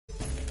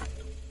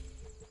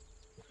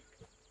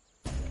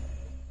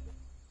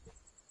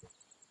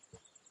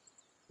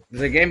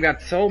The game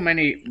got so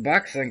many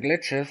bugs and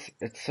glitches,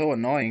 it's so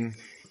annoying.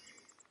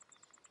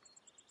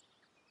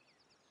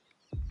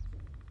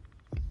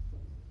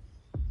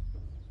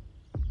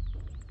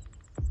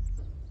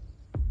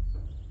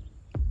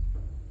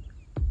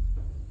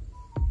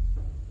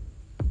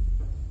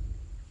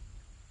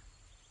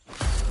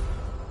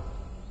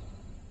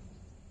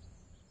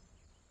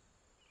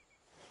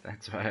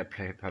 That's why I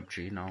play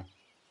PUBG now.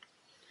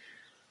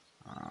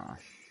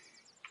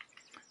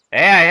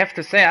 Yeah, I have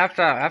to say,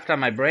 after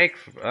my break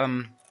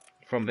from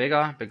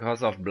Vigor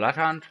because of Blood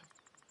Hunt,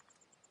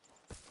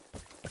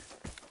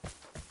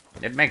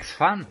 it makes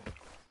fun.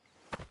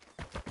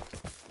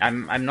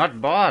 I'm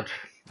not bored.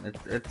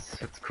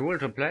 It's cool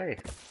to play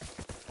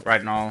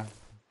right now.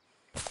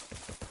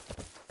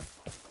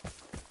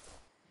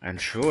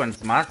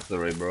 Insurance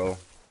mastery, bro.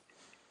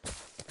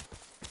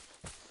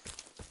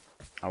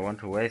 I want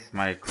to waste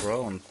my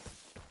crones,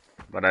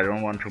 but I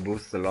don't want to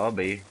boost the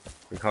lobby,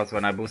 because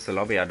when I boost the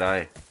lobby I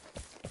die.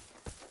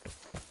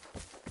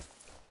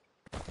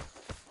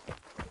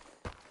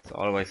 It's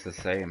always the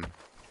same.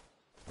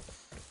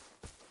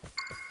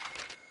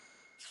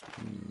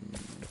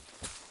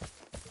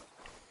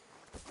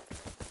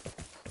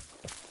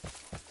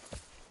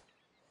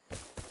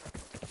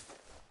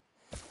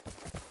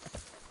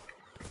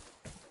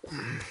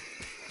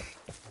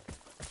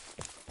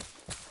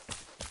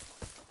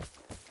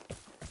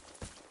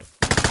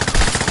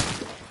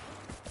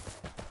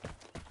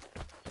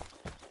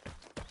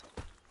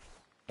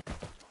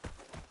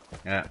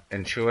 Yeah,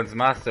 insurance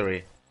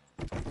mastery.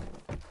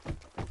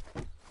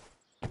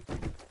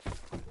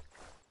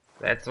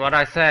 That's what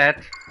I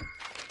said.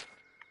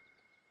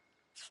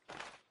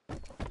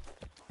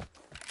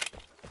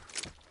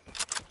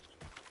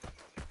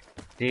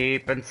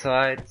 Deep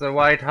inside the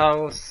White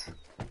House,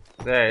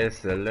 there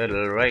is a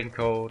little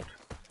raincoat.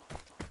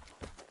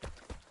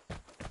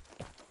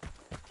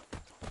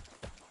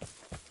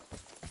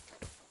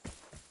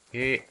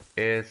 He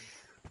is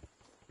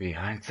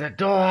behind the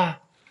door.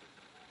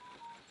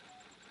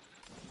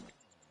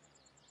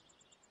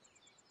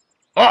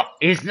 Oh,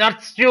 he's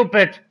not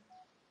stupid.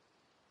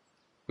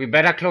 We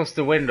better close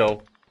the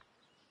window.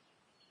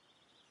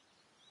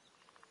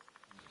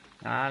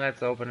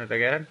 Let's open it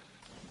again.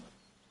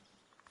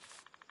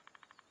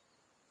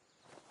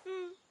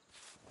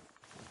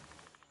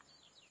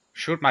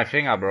 Shoot my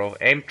finger, bro.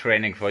 Aim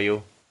training for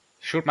you.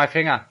 Shoot my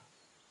finger.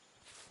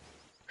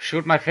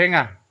 Shoot my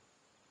finger.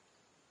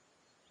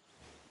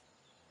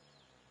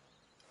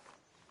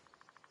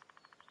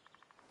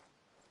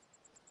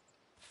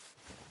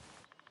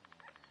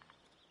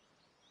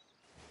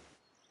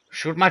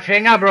 Shoot my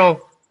finger,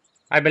 bro.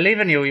 I believe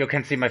in you. You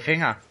can see my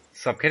finger.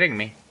 Stop kidding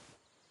me.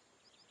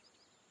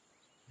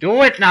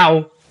 Do it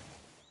now.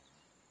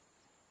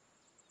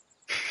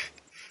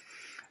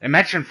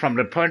 Imagine from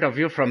the point of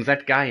view from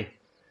that guy.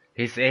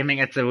 He's aiming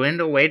at the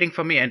window, waiting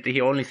for me, and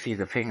he only sees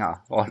the finger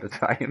all the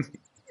time.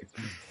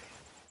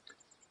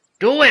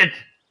 Do it!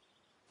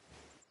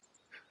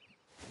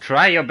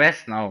 Try your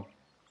best now.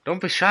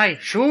 Don't be shy.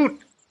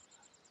 Shoot!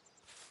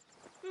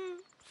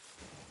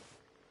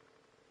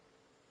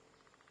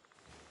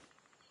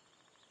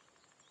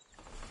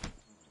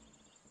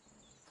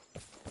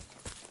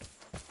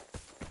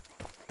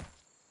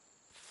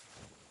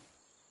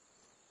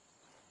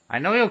 I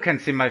know you can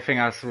see my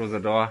fingers through the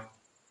door.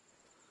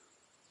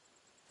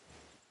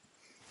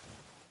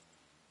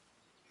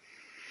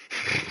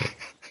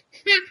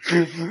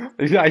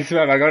 I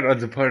swear I got on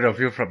the point of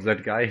view from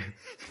that guy.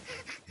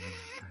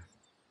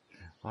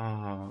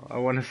 Oh, I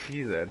wanna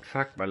see that.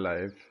 Fuck my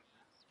life.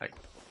 Like,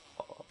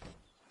 oh.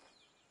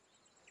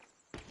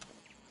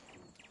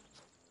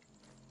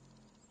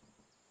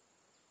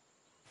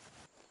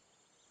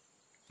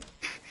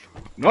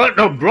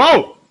 No,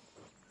 bro!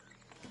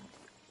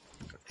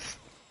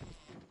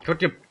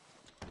 Could you...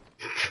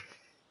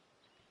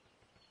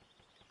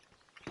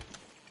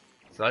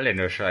 Was soll denn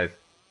der Scheiß?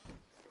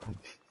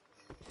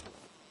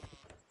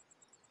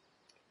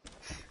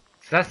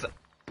 That's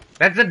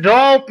a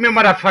dope, you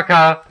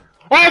motherfucker!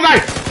 Oh my!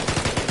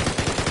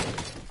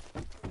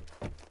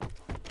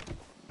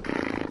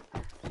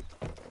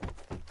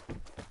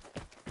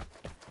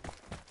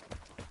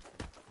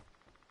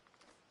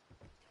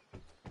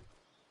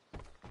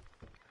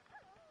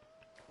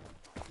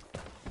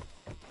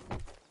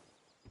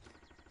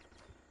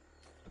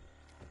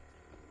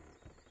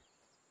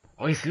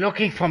 Oh, he's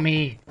looking for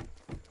me!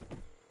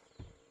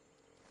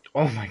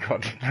 Oh my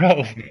god,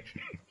 bro!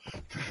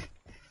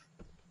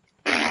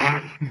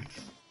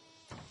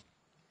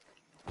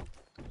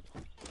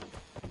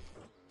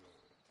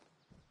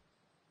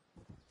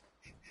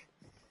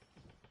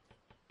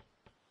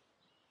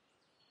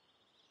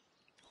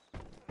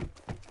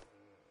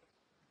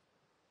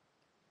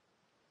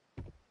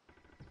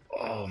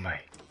 Oh my...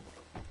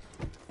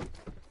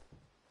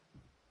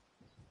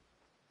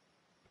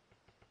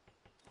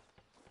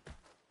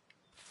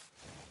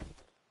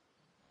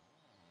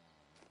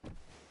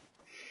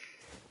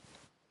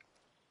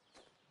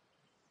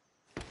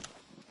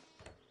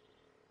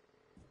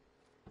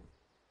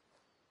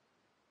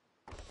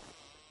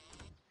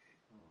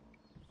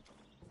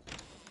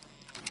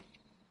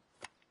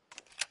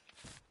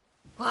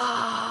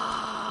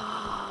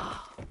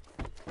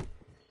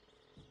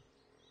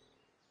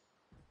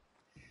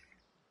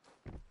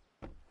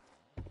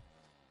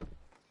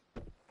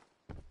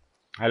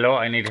 Hello,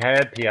 I need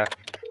help here.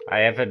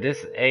 I have a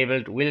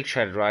disabled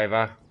wheelchair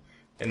driver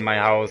in my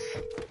house.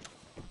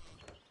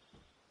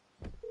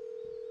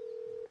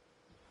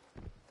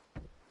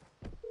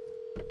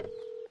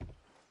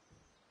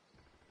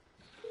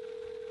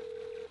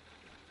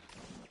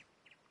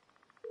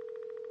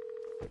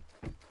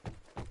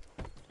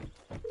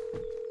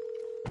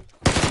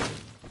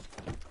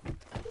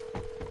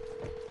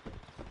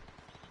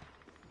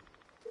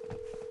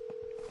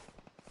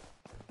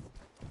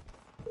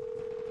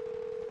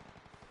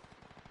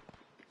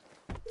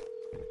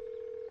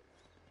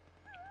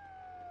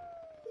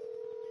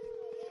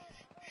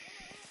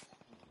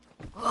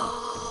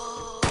 Oh!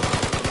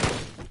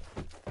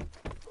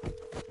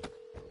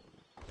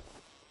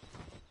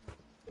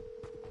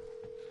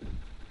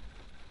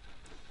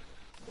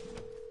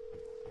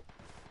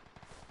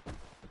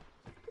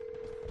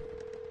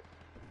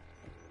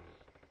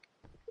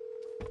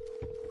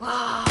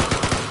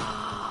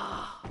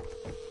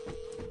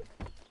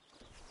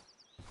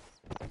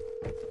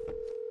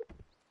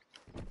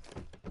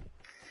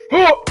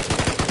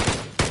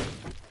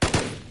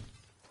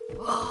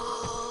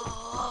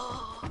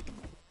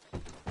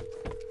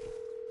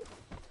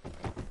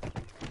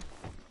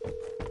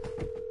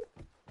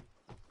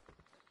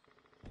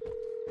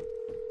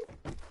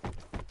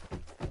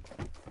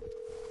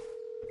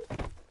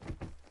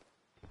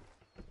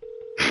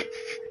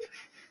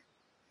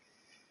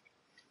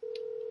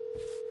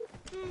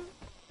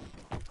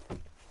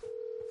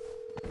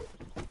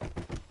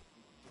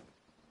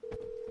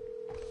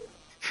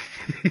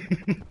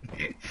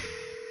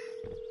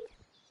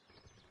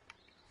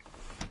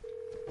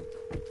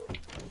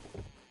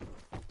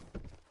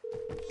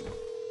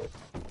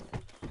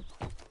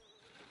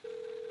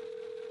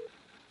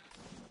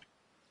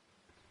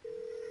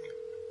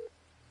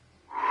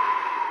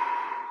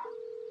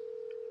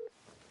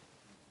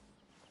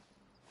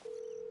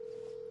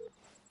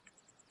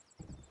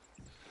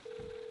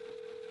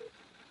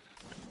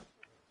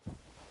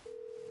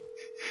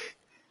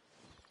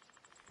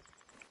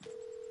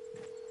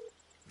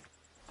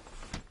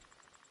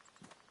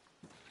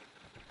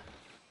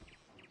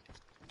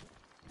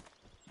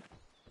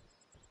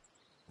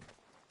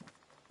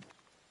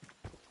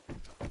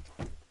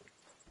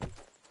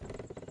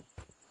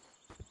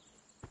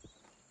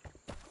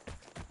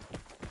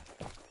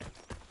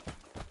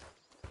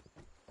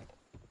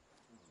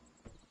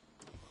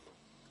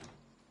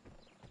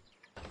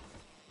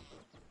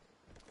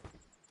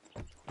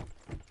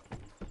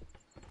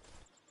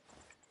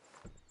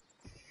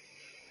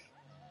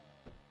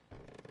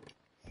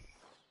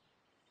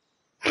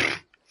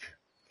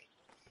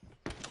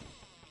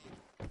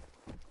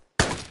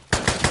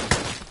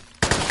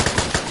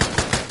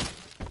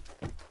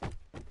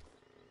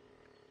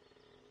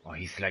 Oh,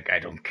 he's like, I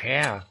don't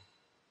care.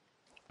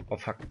 Oh,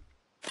 fuck.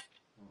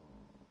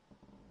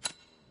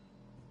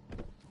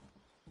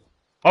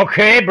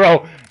 Okay,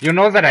 bro. You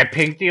know that I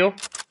pinged you?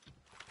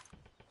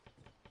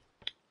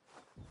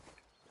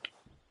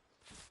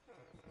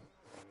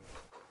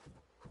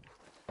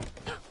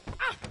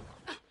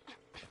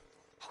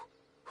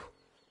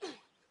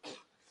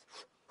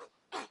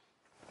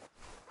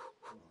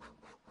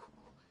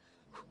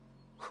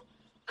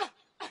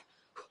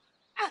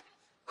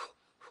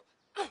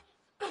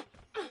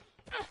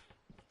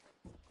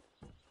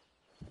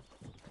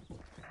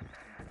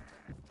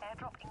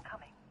 Airdrop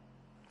incoming.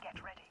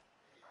 Get ready.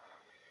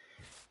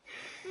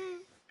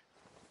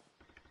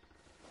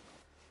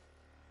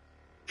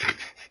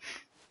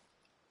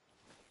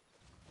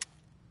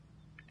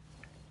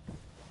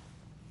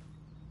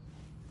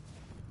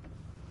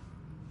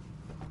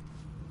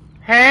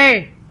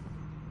 Hey!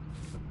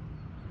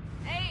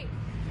 Hey!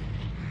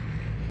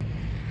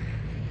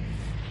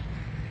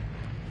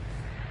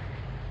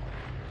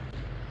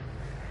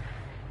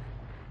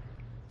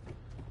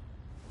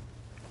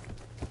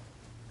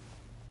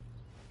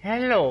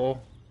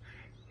 Hello.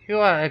 You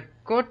are a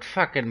good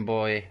fucking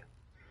boy.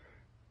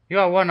 You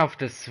are one of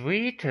the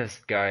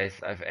sweetest guys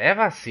I've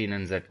ever seen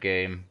in that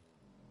game.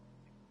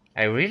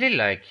 I really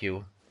like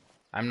you.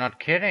 I'm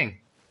not kidding.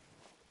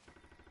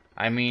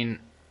 I mean...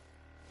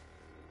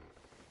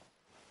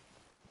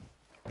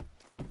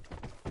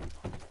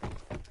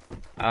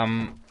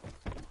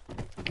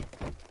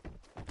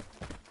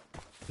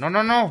 No,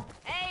 no, no.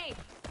 Hey!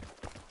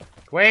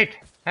 Wait.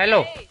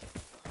 Hello. Hey!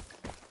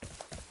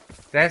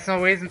 There's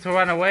no reason to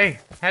run away.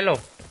 Hello.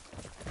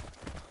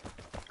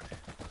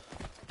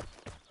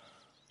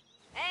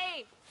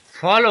 Hey!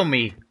 Follow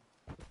me.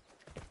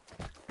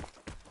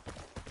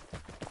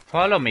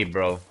 Follow me,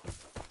 bro.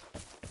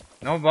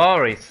 No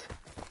worries.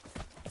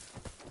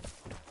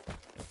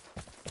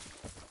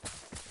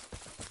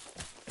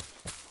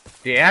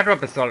 The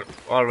airdrop is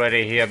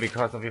already here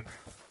because of you.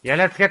 Yeah,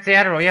 let's get the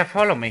airdrop. Yeah,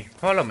 follow me.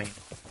 Follow me.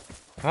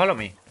 Follow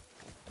me.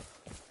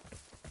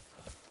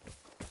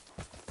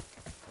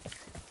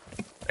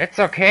 It's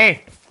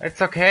okay.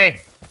 It's okay.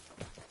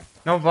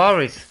 No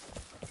worries,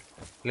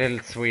 little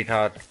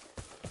sweetheart.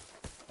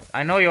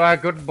 I know you are a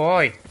good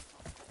boy.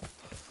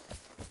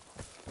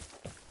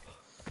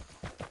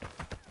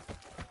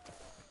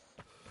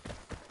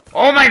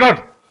 Oh my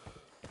god!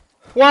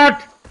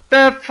 What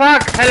the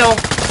fuck? Hello.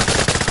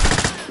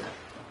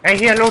 Hey,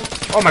 here, loot.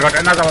 Oh my god,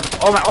 another one.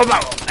 Oh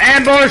my,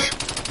 ambush!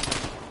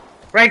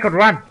 Raincoat,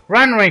 run.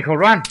 Run, Raincoat,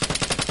 run.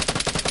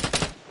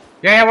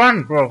 Yeah,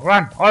 run, bro,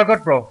 run. All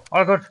good, bro.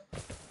 All good.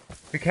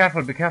 Be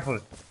careful, be careful.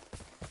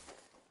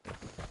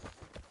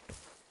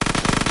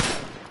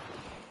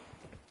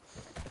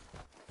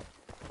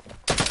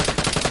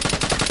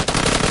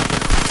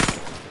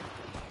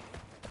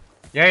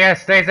 Yeah,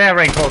 stay there,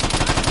 Raincoat.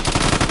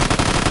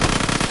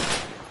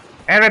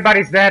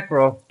 Everybody's dead,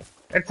 bro.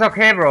 It's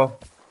okay, bro.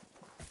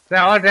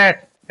 They're all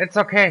dead. It's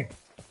okay.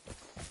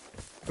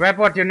 Grab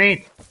what you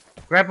need.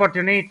 Grab what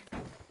you need.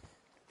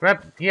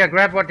 Grab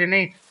what you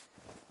need.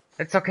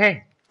 It's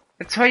okay.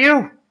 It's for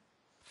you.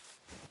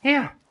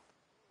 Here.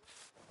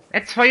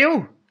 It's for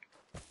you.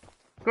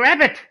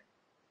 Grab it.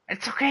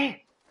 It's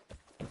okay.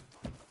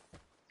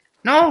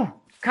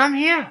 No, come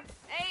here.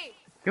 Hey!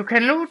 You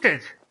can loot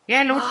it.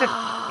 Yeah, loot it.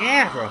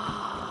 Yeah, bro.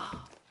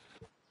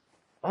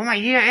 Oh my,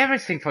 here,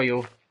 everything for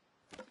you.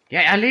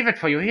 Yeah, I leave it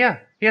for you.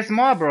 Here. Here's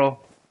more, bro.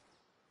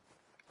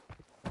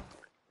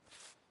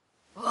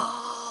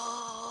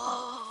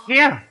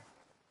 Here.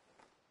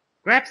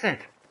 Grab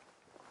that.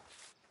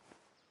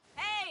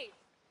 Hey!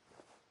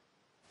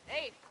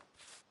 Hey!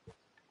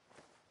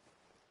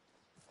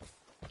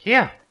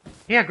 Here.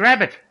 Here,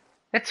 grab it.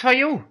 It's for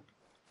you.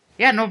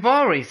 Yeah, no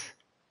worries.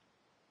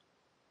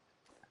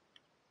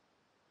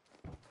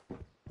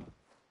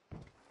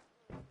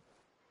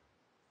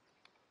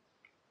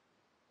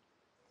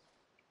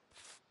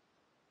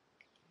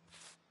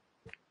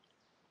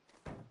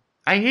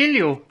 I heal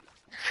you.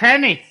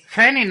 Fanny,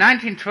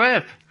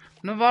 1912.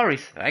 No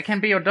worries. I can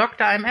be your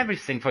doctor. I'm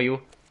everything for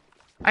you.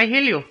 I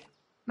heal you.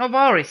 No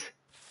worries.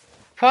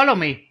 Follow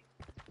me.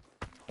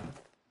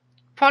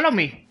 Follow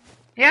me.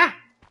 Yeah.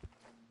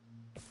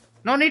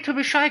 No need to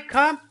be shy.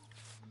 Come.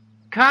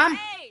 Come.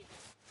 Hey!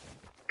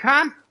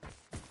 Come.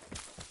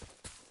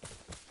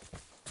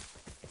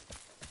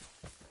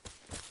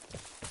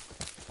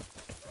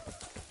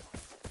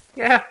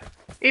 Yeah.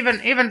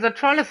 Even the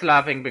troll is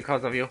laughing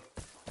because of you.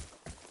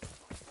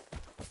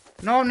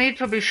 No need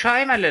to be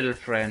shy, my little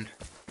friend.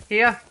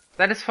 Here,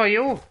 that is for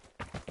you.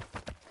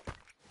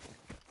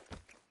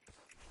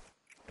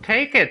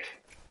 Take it.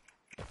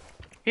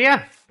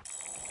 Here.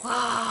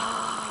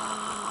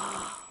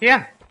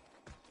 Here.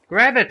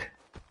 Grab it.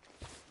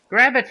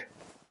 Grab it.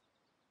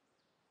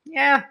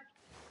 Yeah.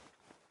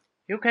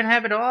 You can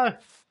have it all.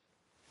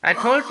 I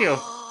told you.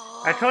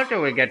 I told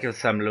you we'll get you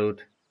some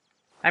loot.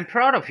 I'm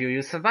proud of you.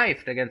 You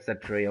survived against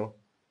that trio.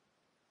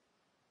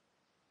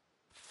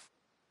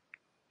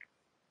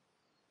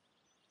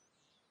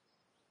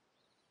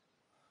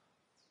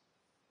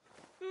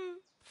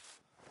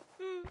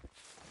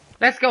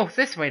 Let's go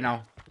this way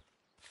now.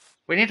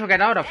 We need to get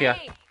out of here.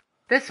 Hey!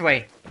 This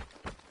way.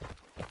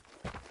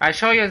 I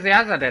show you the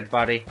other dead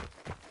body.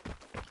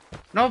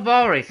 No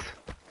worries.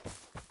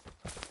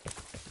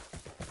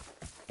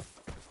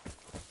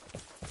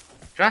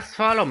 Just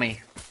follow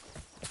me.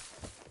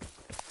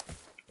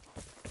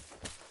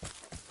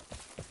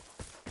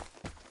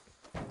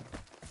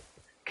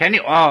 Can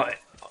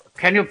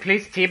you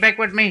please teabag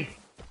with me?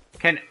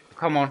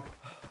 Come on.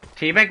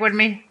 Teabag with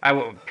me?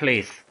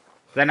 Please.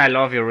 Then I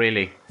love you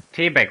really.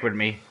 Teabag with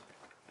me.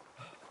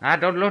 Ah,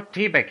 don't look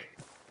teabag.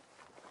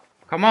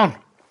 Come on.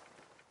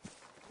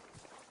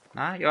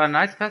 Ah, you're a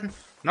nice person.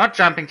 Not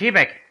jumping,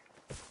 teabag.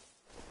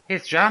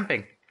 He's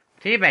jumping.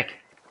 Teabag.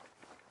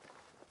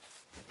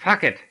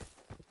 Fuck it.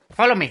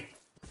 Follow me.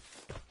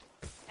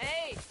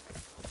 Hey!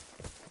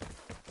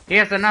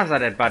 Here's another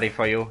dead body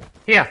for you.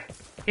 Here.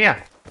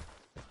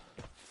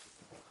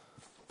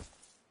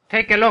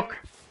 Take a look.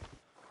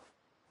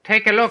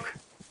 Take a look.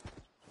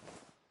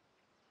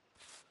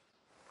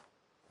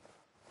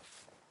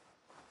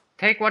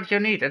 Take what you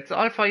need. It's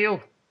all for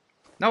you.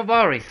 No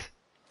worries.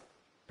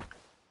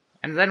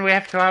 And then we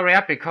have to hurry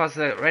up because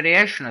the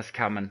radiation is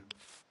coming.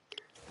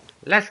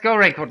 Let's go,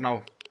 Raincoat,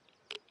 now.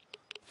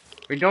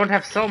 We don't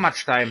have so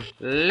much time.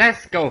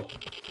 Let's go.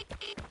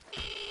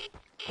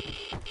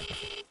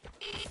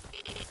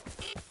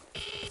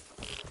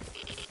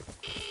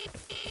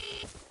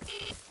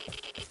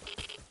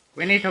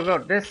 We need to go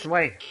this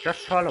way. Just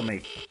follow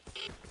me.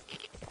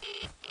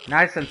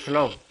 Nice and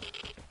slow.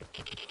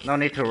 No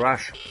need to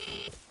rush.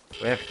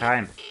 We have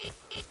time.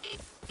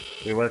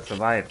 We will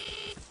survive.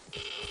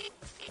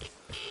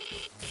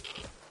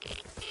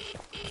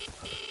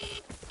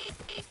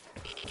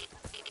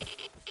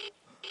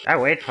 I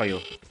wait for you.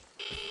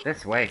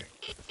 This way.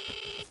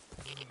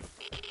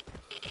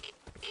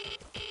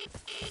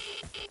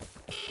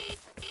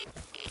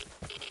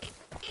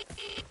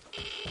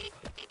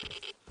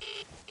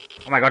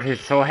 Oh my god, he's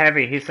so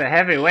heavy. He's a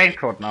heavy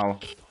raincoat now.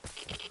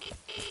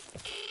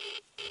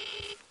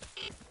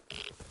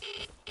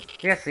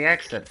 Here's the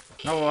exit.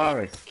 No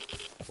worries.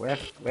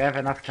 We have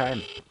enough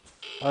time.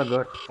 All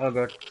good. All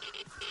good.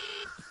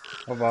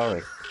 No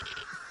worries.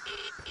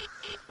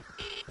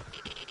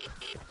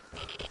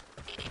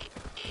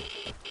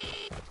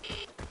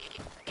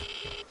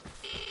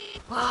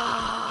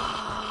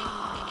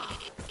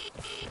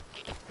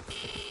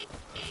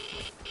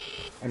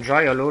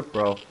 Enjoy your loot,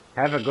 bro.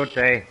 Have a good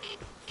day.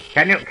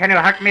 Can you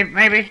hug me,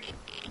 maybe?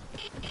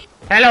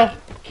 Hello?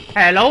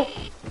 Hello?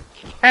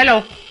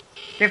 Hello?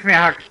 Give me a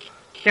hug.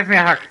 Give me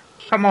a hug.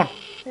 Come on.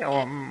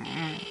 Oh,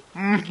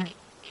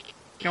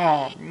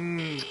 oh,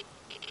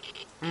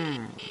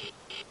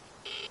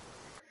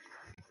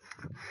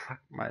 Fuck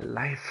my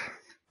life.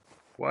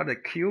 What a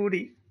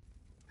cutie.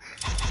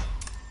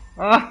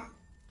 Oh,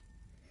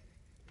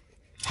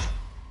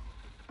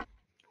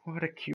 what a cutie.